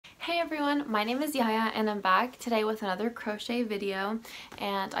Hey everyone, my name is Yaya and I'm back today with another crochet video,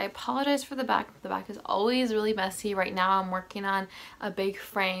 and I apologize for the back. The back is always really messy. Right now I'm working on a big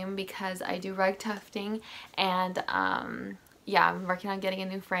frame because I do rug tufting, and yeah, I'm working on getting a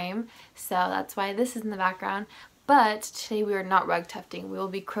new frame, so that's why this is in the background. But today we are not rug tufting. We will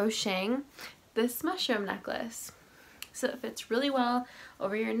be crocheting this mushroom necklace. So it fits really well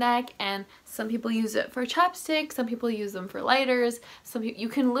over your neck, and some people use it for chapstick, some people use them for lighters, you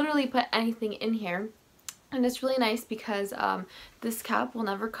can literally put anything in here, and it's really nice because this cap will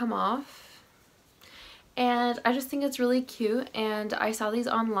never come off, and I just think it's really cute. And I saw these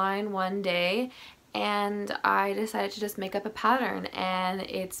online one day and I decided to just make up a pattern, and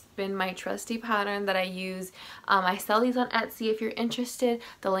it's been my trusty pattern that I use. I sell these on Etsy if you're interested.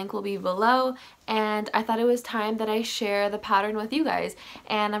 The link will be below, and I thought it was time that I share the pattern with you guys,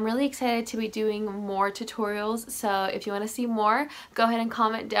 and I'm really excited to be doing more tutorials. So if you want to see more, go ahead and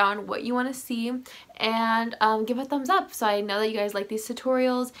comment down what you want to see, and give a thumbs up so I know that you guys like these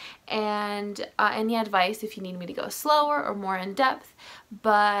tutorials, and any advice if you need me to go slower or more in depth.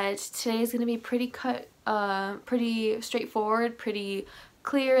 But today is going to be pretty straightforward, pretty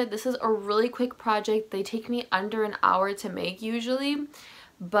clear. This is a really quick project. They take me under an hour to make usually,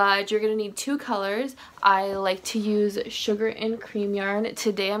 but you're going to need two colors. I like to use sugar and cream yarn.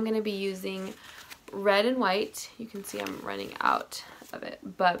 Today I'm going to be using red and white. You can see I'm running out of it,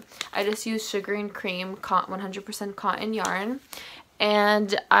 but I just use sugar and cream 100% cotton yarn,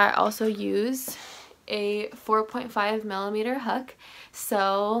 and I also use a 4.5mm hook.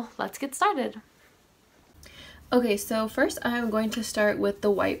 So let's get started. Okay, so first I'm going to start with the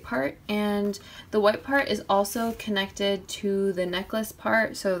white part, and the white part is also connected to the necklace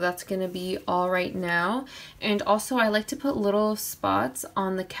part, so that's going to be all right now. And also I like to put little spots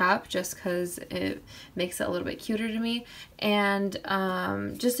on the cap just because it makes it a little bit cuter to me. And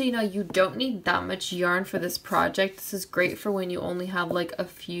just so you know, you don't need that much yarn for this project. This is great for when you only have like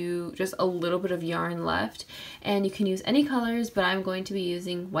just a little bit of yarn left, and you can use any colors, but I'm going to be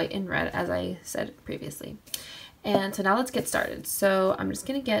using white and red as I said previously. And so now let's get started. So I'm just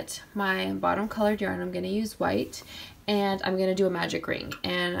going to get my bottom colored yarn. I'm going to use white, and I'm going to do a magic ring.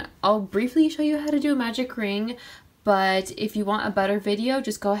 And I'll briefly show you how to do a magic ring, but if you want a better video,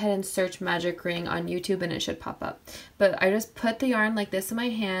 just go ahead and search magic ring on YouTube and it should pop up. But I just put the yarn like this in my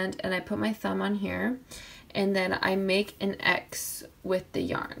hand, and I put my thumb on here, and then I make an X with the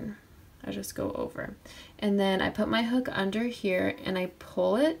yarn. I just go over. And then I put my hook under here and I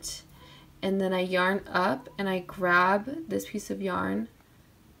pull it, and then I yarn up and I grab this piece of yarn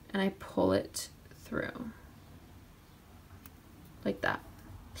and I pull it through like that.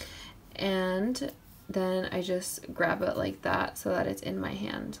 And then I just grab it like that so that it's in my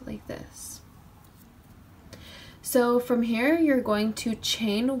hand like this. So from here you're going to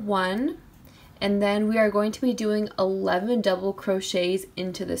chain 1, and then we are going to be doing 11 double crochets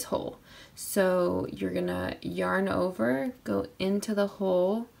into this hole. So you're gonna yarn over, go into the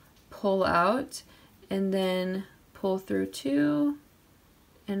hole, pull out, and then pull through 2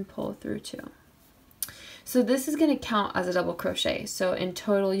 and pull through 2. So this is going to count as a double crochet. So in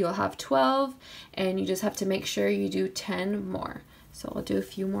total you'll have 12, and you just have to make sure you do 10 more. So I'll do a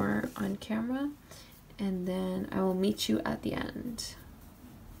few more on camera, and then I will meet you at the end.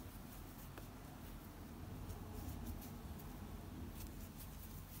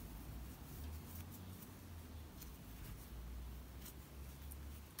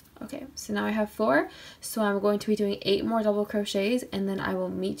 Okay, so now I have 4, so I'm going to be doing 8 more double crochets, and then I will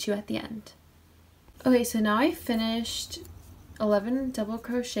meet you at the end. Okay, so now I finished 11 double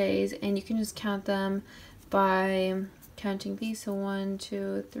crochets, and you can just count them by counting these. So 1,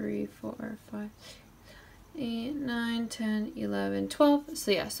 2, 3, 4, 5, 8, 9, 10, 11, 12.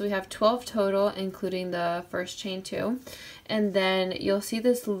 So yeah, so we have 12 total, including the first chain 2. And then you'll see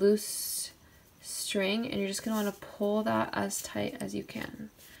this loose string, and you're just going to want to pull that as tight as you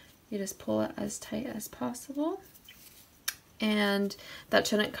can. You just pull it as tight as possible, and that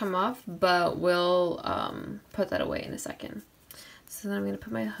shouldn't come off, but we'll put that away in a second. So then I'm going to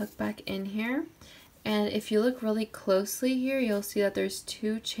put my hook back in here, and if you look really closely here, you'll see that there's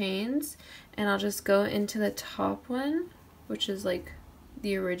 2 chains, and I'll just go into the top one, which is like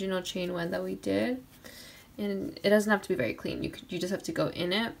the original chain 1 that we did, and it doesn't have to be very clean. You just have to go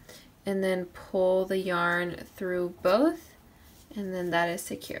in it and then pull the yarn through both, and then that is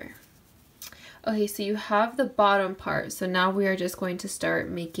secure. Okay, so you have the bottom part, so now we are just going to start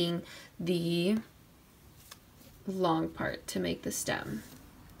making the long part to make the stem.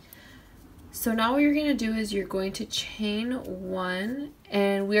 So now what you're going to do is you're going to chain 1,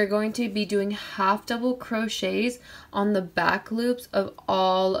 and we are going to be doing half double crochets on the back loops of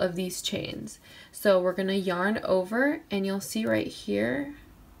all of these chains. So we're going to yarn over, and you'll see right here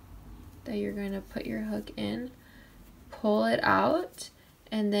that you're going to put your hook in, pull it out,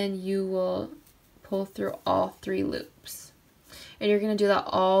 and then you will pull through all 3 loops. And you're going to do that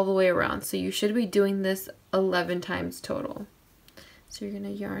all the way around. So you should be doing this 11 times total. So you're going to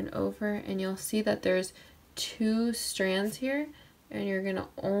yarn over, and you'll see that there's 2 strands here, and you're going to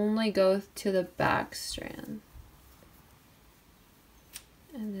only go to the back strand.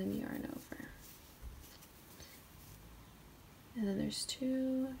 And then yarn over. And then there's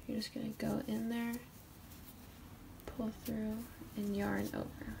 2. You're just going to go in there, pull through, and yarn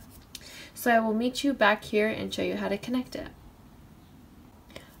over. So I will meet you back here and show you how to connect it.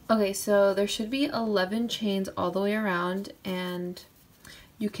 Okay, so there should be 11 chains all the way around, and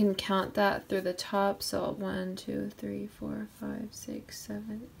you can count that through the top. So 1, 2, 3, 4, 5, 6,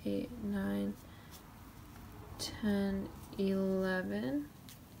 7, 8, 9, 10, 11.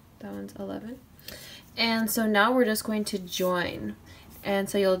 That one's 11. And so now we're just going to join. And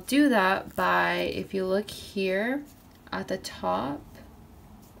so you'll do that by, if you look here at the top,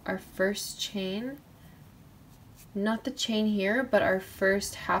 our first chain, not the chain here, but our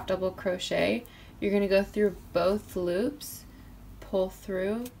first half double crochet, you're going to go through both loops, pull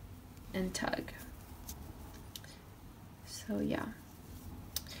through, and tug. So yeah.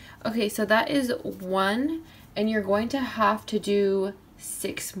 Okay, so that is 1, and you're going to have to do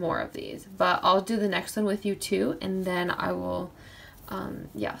 6 more of these, but I'll do the next one with you too, and then I will,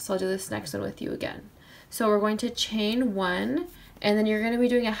 yeah, so I'll do this next one with you again. So we're going to chain 1, and then you're going to be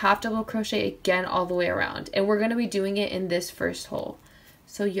doing a half double crochet again all the way around, and we're going to be doing it in this first hole.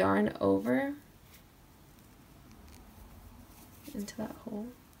 So yarn over into that hole,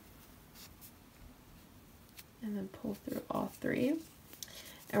 and then pull through all 3,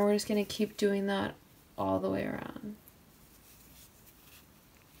 and we're just going to keep doing that all the way around.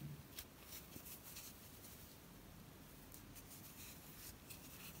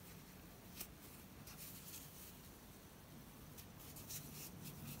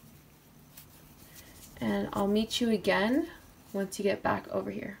 And I'll meet you again once you get back over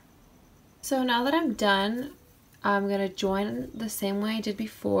here. So now that I'm done, I'm going to join the same way I did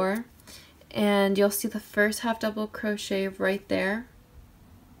before, and you'll see the first half double crochet right there.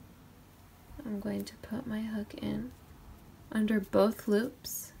 I'm going to put my hook in under both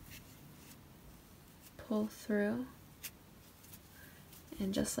loops, pull through,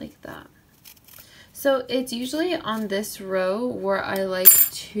 and just like that. So it's usually on this row where I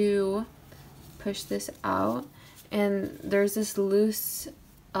like to push this out, and there's this loose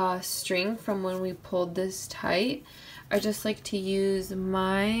string from when we pulled this tight. I just like to use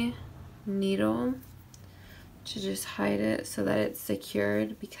my needle to just hide it so that it's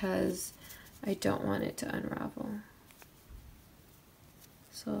secured, because I don't want it to unravel.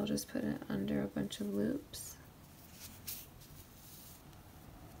 So I'll just put it under a bunch of loops.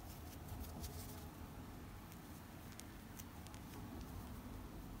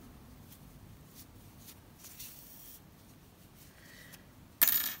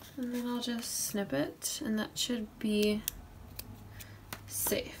 And then I'll just snip it, and that should be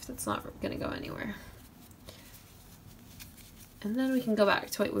safe. That's not gonna go anywhere. And then we can go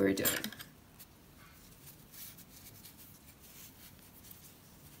back to what we were doing.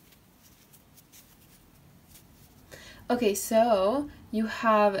 Okay, so you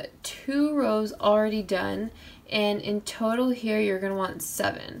have 2 rows already done, and in total here you're gonna want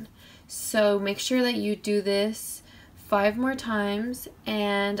 7. So make sure that you do this 5 more times,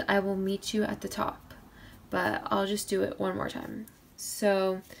 and I will meet you at the top, but I'll just do it one more time.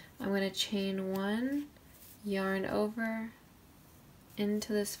 So I'm going to chain 1, yarn over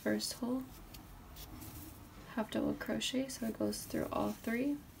into this first hole, half double crochet so it goes through all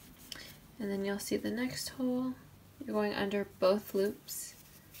 3, and then you'll see the next hole. You're going under both loops,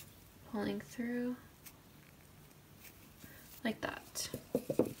 pulling through like that.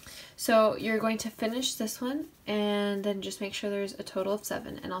 So you're going to finish this one, and then just make sure there's a total of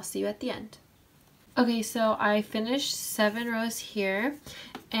 7, and I'll see you at the end. Okay, so I finished 7 rows here,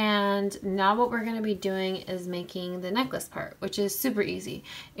 and now what we're going to be doing is making the necklace part, which is super easy.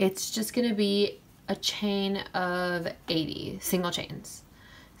 It's just going to be a chain of 80 single chains.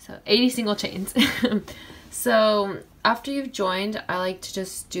 So 80 single chains. So after you've joined, I like to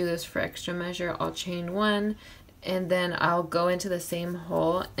just do this for extra measure. I'll chain 1, and then I'll go into the same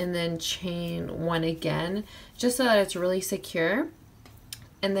hole and then chain 1 again, just so that it's really secure.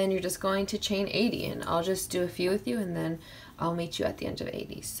 and then you're just going to chain 80, and I'll just do a few with you and then I'll meet you at the end of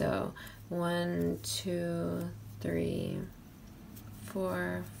 80. So 1, 2, 3,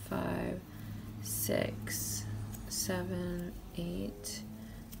 4, 5, 6, 7, 8,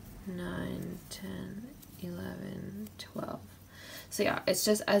 9, 10, 11, 12. So yeah, it's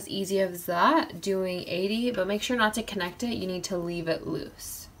just as easy as that, doing 80, but make sure not to connect it. You need to leave it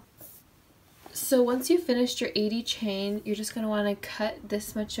loose. So once you've finished your 80 chain, you're just going to want to cut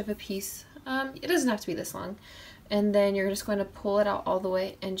this much of a piece. It doesn't have to be this long. And then you're just going to pull it out all the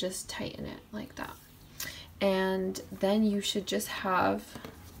way and just tighten it like that. And then you should just have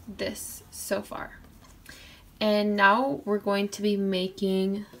this so far. And now we're going to be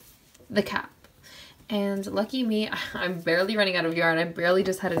making the cap. And lucky me, I'm barely running out of yarn. I barely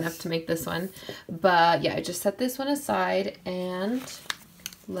just had enough to make this one. But yeah, I just set this one aside and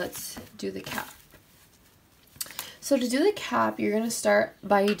let's do the cap. So to do the cap, you're going to start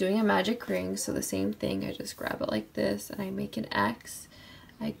by doing a magic ring. So the same thing, I just grab it like this and I make an X.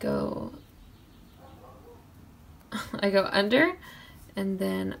 I go under and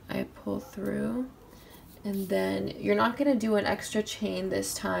then I pull through. And then you're not going to do an extra chain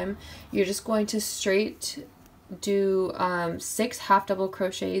this time. You're just going to straight do 6 half double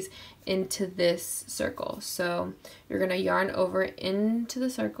crochets into this circle. So you're going to yarn over into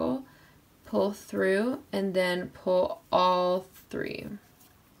the circle, pull through, and then pull through all 3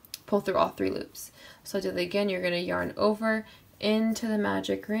 loops. So I'll do that again. You're going to yarn over into the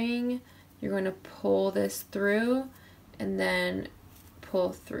magic ring. You're going to pull this through and then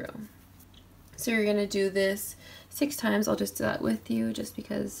pull through. So you're going to do this 6 times. I'll just do that with you just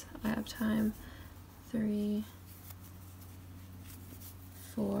because I have time. 3,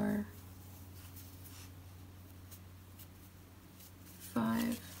 4,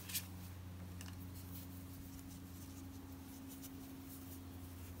 5,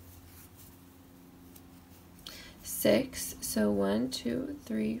 6. So 1, 2,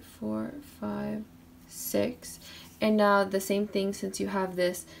 3, 4, 5, 6. And now the same thing, since you have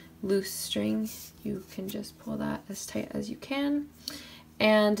this loose string, you can just pull that as tight as you can.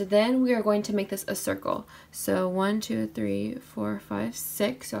 And then we are going to make this a circle. So 1, 2, 3, 4, 5,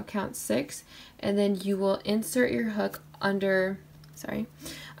 6. So I'll count 6, and then you will insert your hook under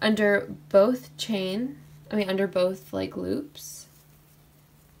both under both like loops.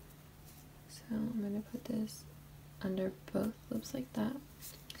 So I'm going to put this under both loops like that,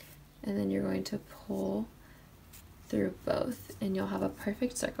 and then you're going to pull through both and you'll have a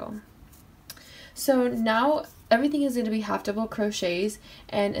perfect circle. So now everything is going to be half double crochets,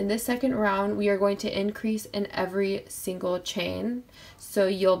 and in this second round we are going to increase in every single chain, so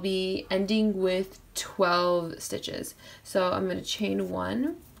you'll be ending with 12 stitches. So I'm going to chain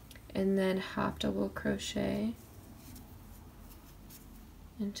 1 and then half double crochet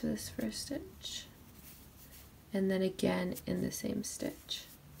into this first stitch, and then again in the same stitch.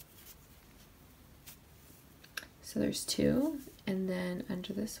 So there's 2, and then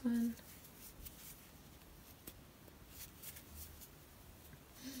under this one,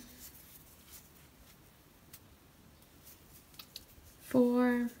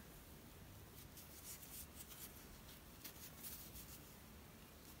 four,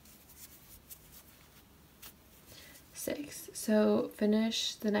 6. So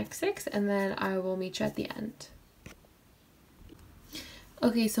finish the next 6 and then I will meet you at the end.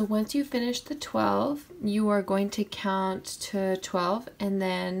 Okay, so once you finish the 12, you are going to count to 12, and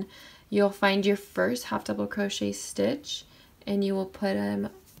then you'll find your first half double crochet stitch, and you will put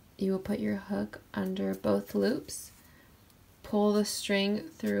your hook under both loops, pull the string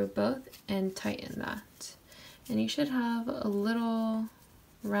through both, and tighten that. And you should have a little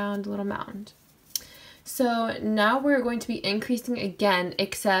round little mound. So now we're going to be increasing again,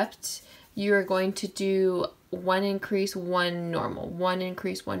 except you're going to do 1 increase, 1 normal, 1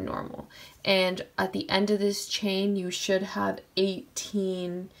 increase, 1 normal. And at the end of this chain, you should have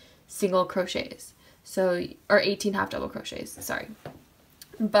 18 single crochets. So, or 18 half double crochets, sorry.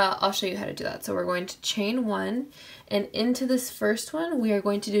 But I'll show you how to do that. So we're going to chain 1, and into this first one, we are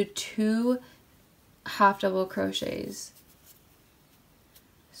going to do 2 half double crochets.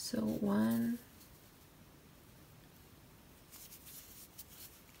 So 1,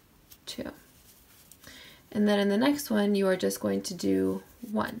 2. And then in the next one, you are just going to do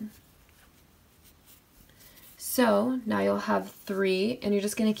 1. So now you'll have 3, and you're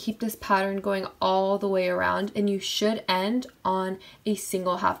just going to keep this pattern going all the way around, and you should end on a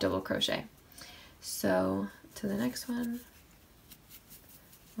single half double crochet. So to the next one,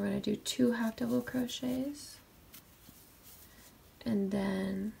 we're going to do 2 half double crochets, and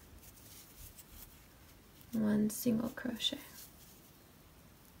then 1 single crochet.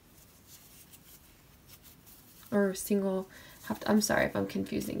 or single half, I'm sorry if I'm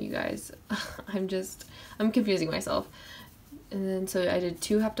confusing you guys. I'm confusing myself. And then so I did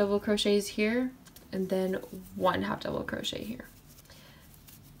 2 half double crochets here and then 1 half double crochet here.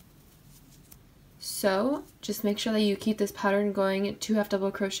 So just make sure that you keep this pattern going, 2 half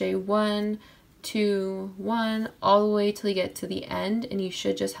double crochet, 1, 2, 1, all the way till you get to the end, and you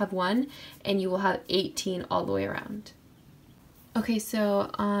should just have 1, and you will have 18 all the way around. Okay,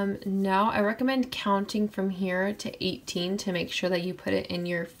 so now I recommend counting from here to 18 to make sure that you put it in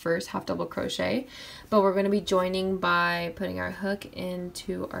your first half double crochet, but we're going to be joining by putting our hook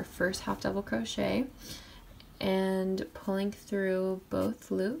into our first half double crochet and pulling through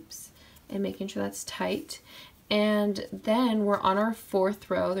both loops and making sure that's tight. And then we're on our 4th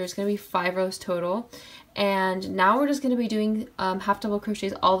row. There's going to be 5 rows total. And now we're just going to be doing half double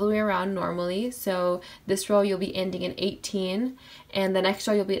crochets all the way around normally. So this row you'll be ending in 18, and the next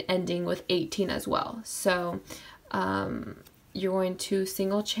row you'll be ending with 18 as well. So you're going to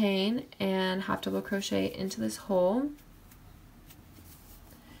single chain and half double crochet into this hole,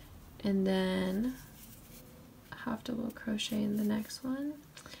 and then half double crochet in the next one,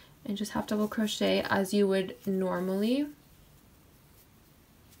 and just half double crochet as you would normally.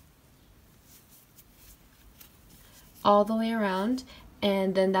 All the way around,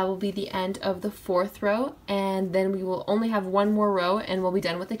 and then that will be the end of the 4th row, and then we will only have 1 more row and we'll be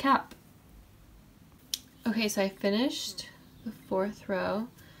done with the cap. Okay, so I finished the 4th row,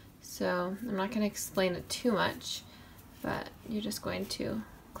 so I'm not going to explain it too much, but you're just going to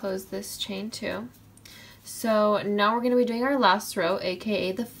close this chain too. So now we're going to be doing our last row,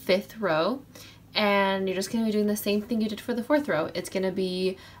 aka the 5th row, and you're just going to be doing the same thing you did for the 4th row. It's going to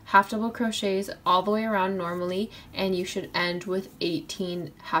be half double crochets all the way around normally, and you should end with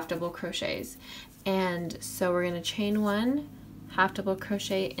 18 half double crochets. And so we're going to chain 1, half double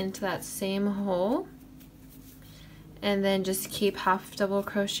crochet into that same hole, and then just keep half double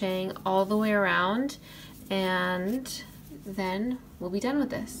crocheting all the way around, and then we'll be done with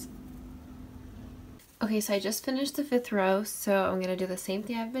this. Okay, so I just finished the 5th row, so I'm going to do the same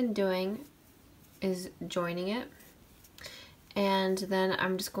thing I've been doing, is joining it, and then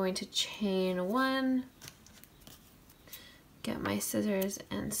I'm just going to chain 1, get my scissors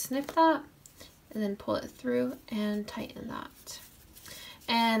and snip that, and then pull it through and tighten that.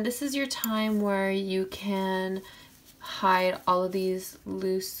 And this is your time where you can hide all of these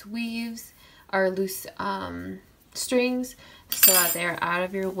loose weaves or loose strings so that they're out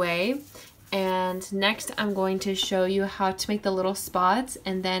of your way. And next I'm going to show you how to make the little spots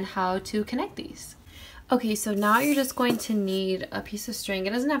and then how to connect these. Okay, so now you're just going to need a piece of string. It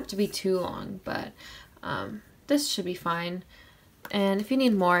doesn't have to be too long, but this should be fine. And if you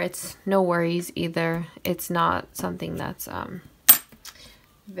need more, it's no worries either. It's not something that's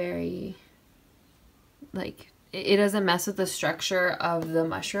very, like, it doesn't mess with the structure of the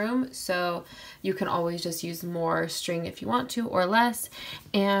mushroom, so you can always just use more string if you want to, or less.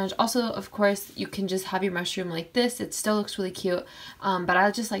 And also, of course, you can just have your mushroom like this. It still looks really cute, but I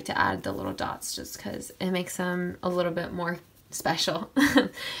just like to add the little dots just because it makes them a little bit more special.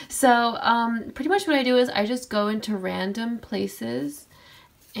 So pretty much what I do is I just go into random places,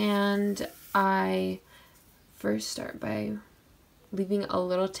 and I first start by leaving a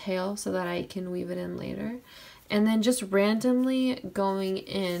little tail so that I can weave it in later, and then just randomly going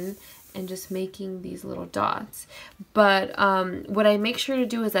in and just making these little dots. But what I make sure to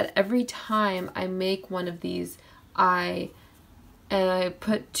do is that every time I make one of these, I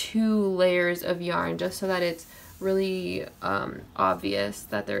put 2 layers of yarn just so that it's really obvious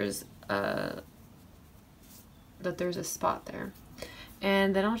that there's a spot there.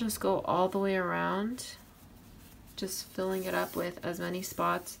 And then I'll just go all the way around, just filling it up with as many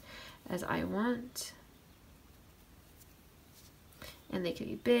spots as I want. And they can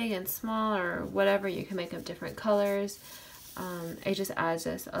be big and small or whatever. You can make them different colors. It just adds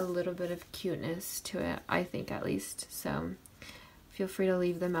just a little bit of cuteness to it, I think, at least. So feel free to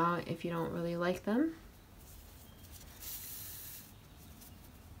leave them out if you don't really like them.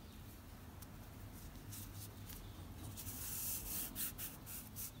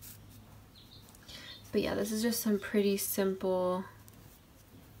 But yeah, this is just some pretty simple,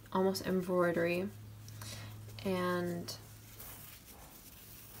 almost embroidery. And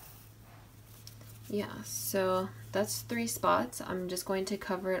yeah, so that's 3 spots. I'm just going to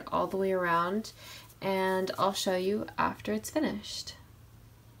cover it all the way around, and I'll show you after it's finished.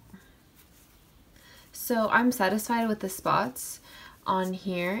 So I'm satisfied with the spots on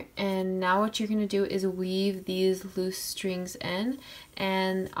here, and now what you're going to do is weave these loose strings in,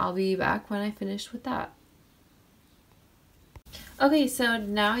 and I'll be back when I finish with that. Okay, so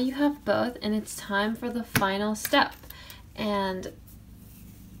now you have both and it's time for the final step. And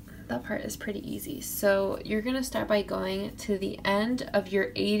that part is pretty easy. So you're gonna start by going to the end of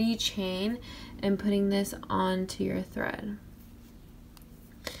your 80 chain and putting this onto your thread.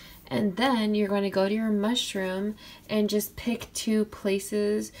 And then you're going to go to your mushroom and just pick 2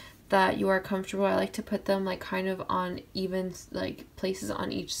 places that you are comfortable. I like to put them like kind of on even like places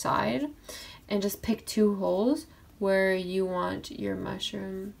on each side, and just pick 2 holes where you want your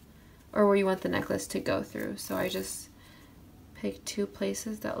mushroom or where you want the necklace to go through. So I just pick 2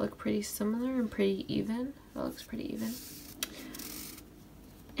 places that look pretty similar and pretty even. That looks pretty even.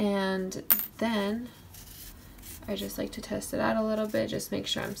 And then I just like to test it out a little bit, just make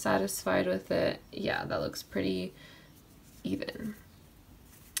sure I'm satisfied with it. Yeah, that looks pretty even.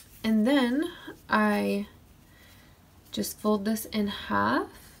 And then I just fold this in half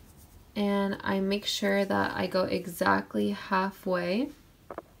and I make sure that I go exactly halfway.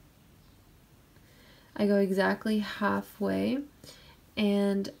 I go exactly halfway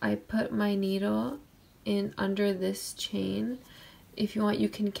and I put my needle in under this chain. If you want, you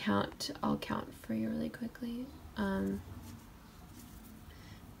can count. I'll count for you really quickly.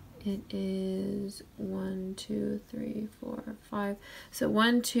 It is 1, 2, 3, 4, 5. So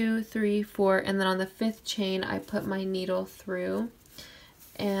 1, 2, 3, 4, and then on the 5th chain I put my needle through.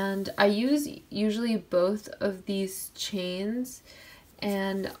 And I use usually both of these chains,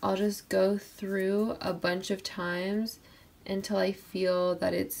 and I'll just go through a bunch of times until I feel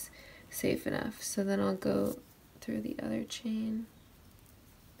that it's safe enough. So then I'll go through the other chain,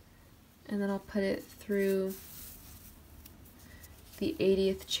 and then I'll put it through the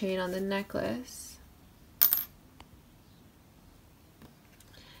 80th chain on the necklace.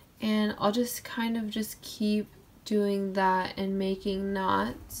 And I'll just kind of just keep doing that and making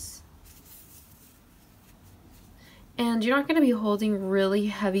knots. And you're not going to be holding really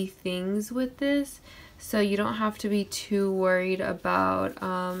heavy things with this, so you don't have to be too worried about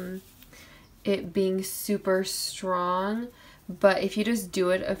it being super strong. But if you just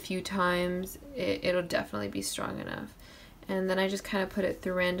do it a few times, it'll definitely be strong enough. And then I just kind of put it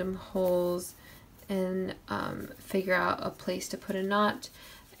through random holes and figure out a place to put a knot.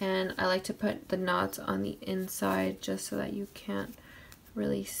 And I like to put the knots on the inside just so that you can't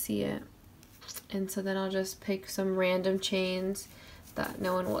really see it. And so then I'll just pick some random chains that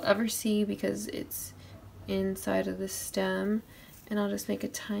no one will ever see because it's inside of the stem. And I'll just make a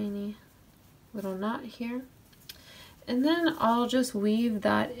tiny little knot here. And then I'll just weave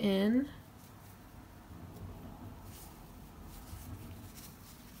that in.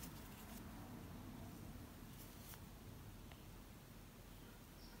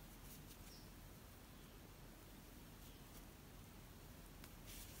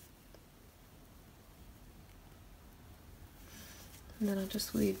 And then I'll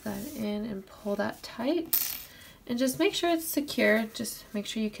just weave that in and pull that tight. And just make sure it's secure. Just make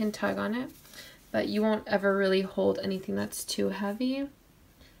sure you can tug on it. But you won't ever really hold anything that's too heavy.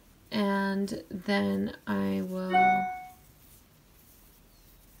 And then I will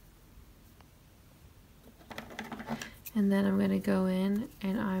I'm going to go in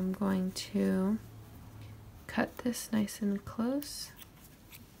and I'm going to cut this nice and close.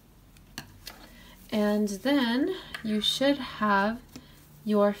 And then you should have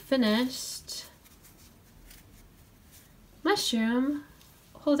your finished mushroom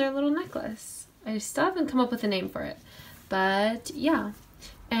holder little necklace. I still haven't come up with a name for it, but yeah.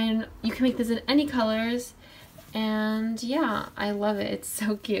 And you can make this in any colors, and yeah, I love it. It's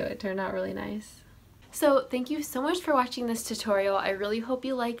so cute. It turned out really nice. So thank you so much for watching this tutorial. I really hope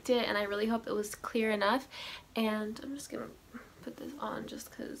you liked it, and I really hope it was clear enough. And I'm just gonna put this on just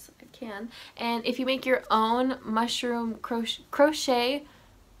because I can. And if you make your own mushroom crochet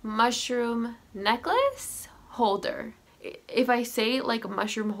mushroom necklace holder, if I say like a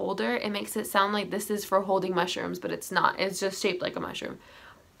mushroom holder, it makes it sound like this is for holding mushrooms, but it's not. It's just shaped like a mushroom.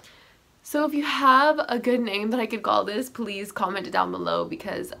 So if you have a good name that I could call this, please comment it down below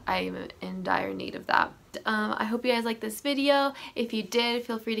because I'm in dire need of that. I hope you guys liked this video. If you did,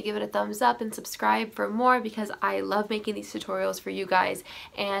 feel free to give it a thumbs up and subscribe for more because I love making these tutorials for you guys.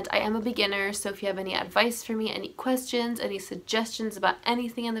 And I am a beginner, so if you have any advice for me, any questions, any suggestions about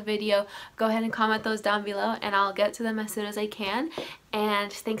anything in the video, go ahead and comment those down below and I'll get to them as soon as I can.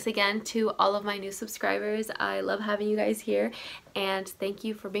 And thanks again to all of my new subscribers. I love having you guys here, and thank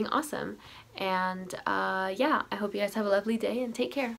you for being awesome. And yeah, I hope you guys have a lovely day and take care.